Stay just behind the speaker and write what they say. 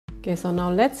Okay, so now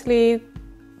let's read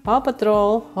Paw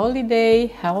Patrol Holiday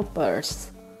Helpers.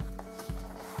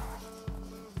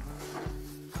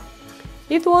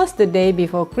 It was the day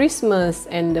before Christmas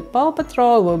and the Paw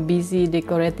Patrol were busy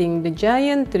decorating the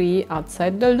giant tree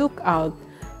outside the lookout.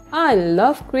 "I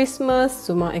love Christmas,"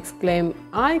 Zuma exclaimed.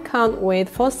 "I can't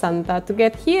wait for Santa to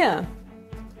get here."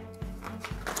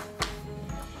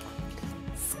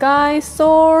 Sky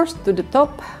soars to the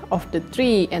top of the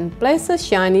tree and places a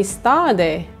shiny star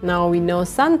there. "Now we know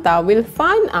Santa will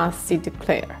find us," she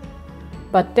declared.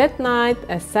 But that night,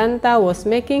 as Santa was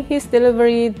making his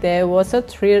delivery, there was a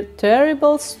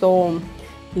terrible storm.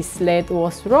 His sled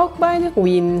was rocked by the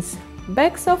winds.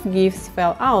 Bags of gifts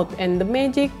fell out and the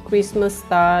magic Christmas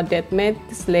star that made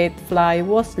the sled fly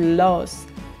was lost.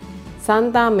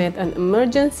 Santa made an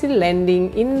emergency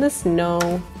landing in the snow.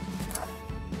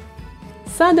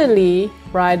 Suddenly,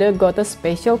 Ryder got a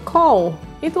special call.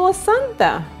 It was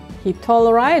Santa. He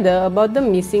told Ryder about the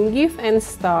missing gift and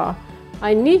star.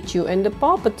 "I need you and the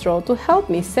Paw Patrol to help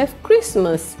me save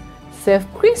Christmas." "Save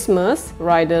Christmas?"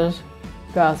 Ryder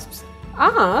gasped.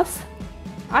 "Us?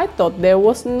 I thought there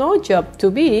was no job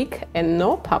too big and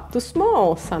no pup too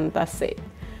small," Santa said.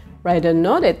 Ryder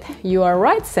nodded. "You are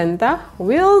right, Santa.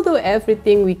 We'll do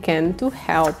everything we can to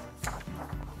help."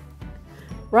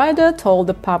 Ryder told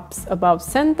the pups about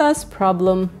Santa's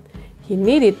problem. He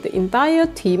needed the entire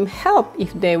team help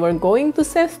if they were going to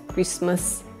save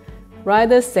Christmas.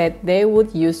 Ryder said they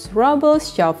would use rubber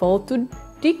shovel to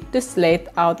dig the sled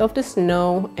out of the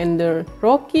snow and the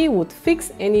Rocky would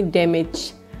fix any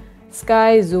damage.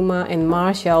 Sky, Zuma, and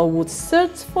Marshall would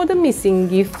search for the missing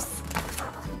gifts.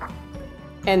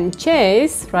 "And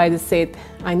Chase," Ryder said,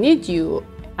 I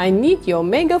need your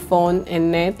megaphone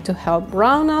and net to help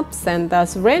round up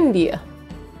Santa's reindeer."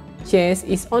 "Chase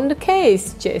is on the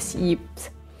case," Chase yipped.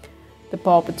 The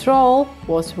Paw Patrol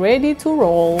was ready to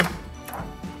roll.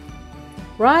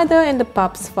 Ryder and the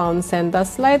pups found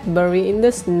Santa's sled buried in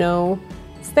the snow.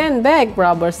 "Stand back,"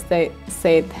 Rubber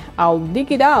said. "I'll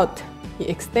dig it out." He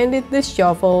extended the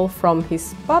shovel from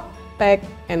his pup pack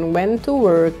and went to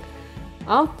work.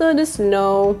 After the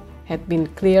snow had been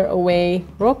cleared away,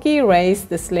 Rocky raised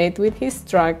the sled with his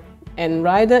truck and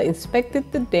Ryder inspected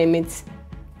the damage.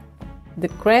 The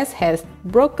crash had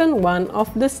broken one of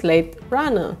the sled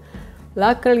runners.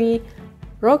 Luckily,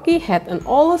 Rocky had an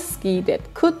old ski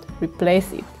that could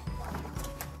replace it.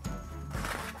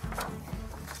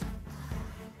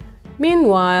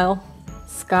 Meanwhile,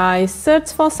 Sky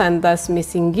searched for Santa's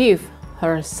missing gift.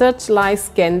 Her searchlight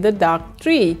scanned the dark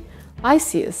tree. "I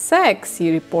see a sack," she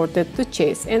reported to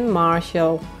Chase and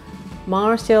Marshall.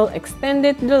 Marshall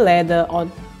extended the ladder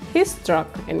on his truck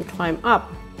and climbed up.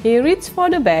 He reached for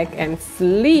the bag and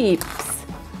slips.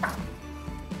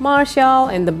 Marshall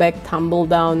and the bag tumbled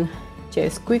down.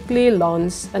 Chase quickly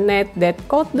launched a net that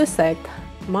caught the sack.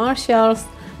 Marshall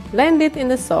landed in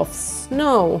the soft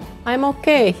snow. "I'm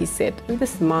okay," he said with a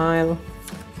smile.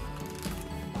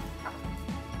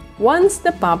 Once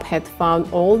the pup had found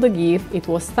all the gifts, it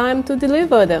was time to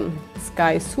deliver them.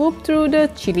 Sky swooped through the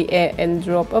chilly air and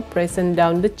dropped a present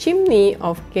down the chimney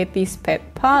of Katie's pet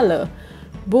parlor.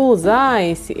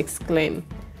 "Bullseye!" she exclaimed.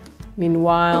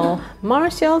 Meanwhile,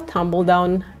 Marshall tumbled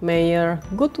down Mayor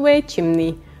Goodway's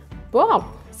chimney. "Bob,"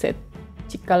 said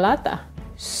Chickalata.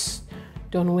 "Shh!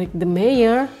 Don't wake the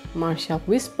mayor," Marshall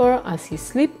whispered as he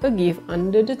slipped a gift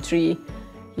under the tree.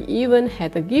 He even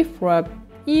had a gift-wrapped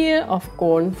ear of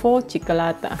corn for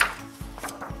Chickalata.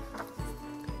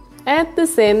 At the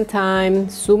same time,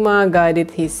 Zuma guided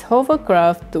his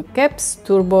hovercraft to Cap's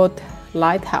turboed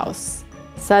lighthouse.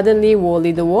 Suddenly,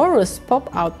 Wally the walrus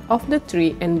popped out of the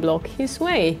tree and blocked his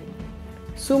way.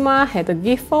 Zuma had a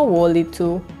gift for Wally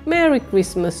too. "Merry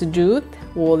Christmas, dude!"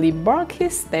 Wally barked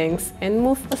his thanks and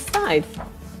moved aside.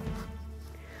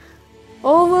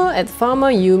 Over at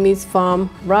Farmer Yumi's farm,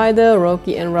 Ryder,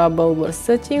 Rocky, and Rubble were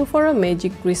searching for a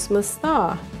magic Christmas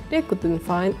star. They couldn't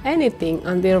find anything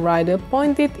until Ryder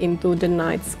pointed into the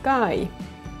night sky.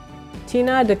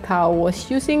 Tina the cow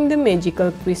was using the magical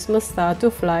Christmas star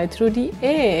to fly through the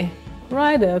air.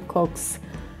 Ryder coaxed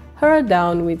her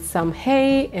down with some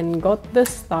hay and got the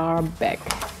star back.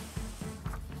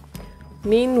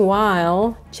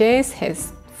 Meanwhile, Chase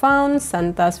has found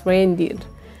Santa's reindeer.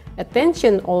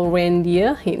 "Attention, all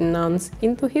reindeer," he announced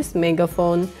into his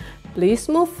megaphone. "Please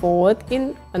move forward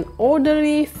in an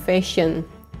orderly fashion."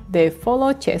 They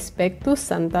followed Chase back to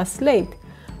Santa's sled.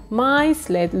 "My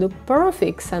sled looked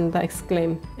perfect," Santa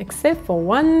exclaimed. "Except for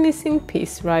one missing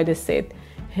piece," Ryder said,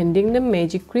 handing the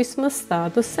magic Christmas star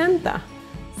to Santa.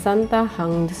 Santa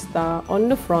hung the star on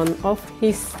the front of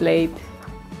his sled.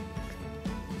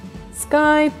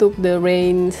 Sky took the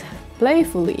reins,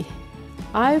 playfully.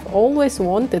 "I've always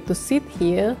wanted to sit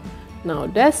here. Now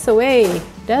dash away,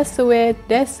 dash away,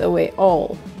 dash away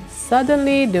all."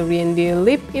 Suddenly, the reindeer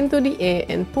leaped into the air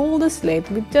and pulled the sled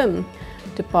with them.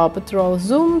 The Paw Patrol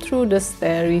zoomed through the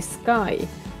starry sky.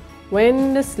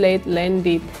 When the sled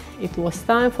landed, it was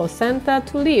time for Santa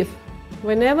to leave.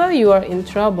 "Whenever you are in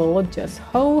trouble, just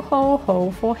ho ho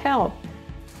ho for help,"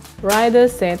 Ryder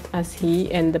said as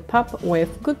he and the pup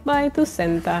waved goodbye to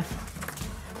Santa.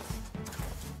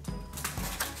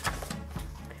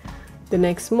 The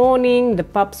next morning, the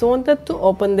pups wanted to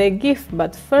open their gift,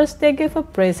 but first they gave a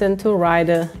present to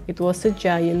Ryder. It was a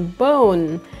giant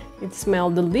bone. "It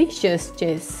smelled delicious,"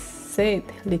 Jess said,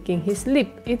 licking his lip.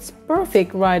 "It's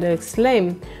perfect," Ryder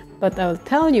exclaimed. "But I'll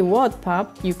tell you what, pup,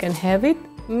 you can have it.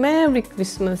 Merry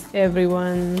Christmas,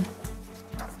 everyone."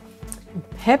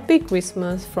 Happy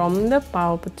Christmas from the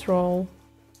Paw Patrol.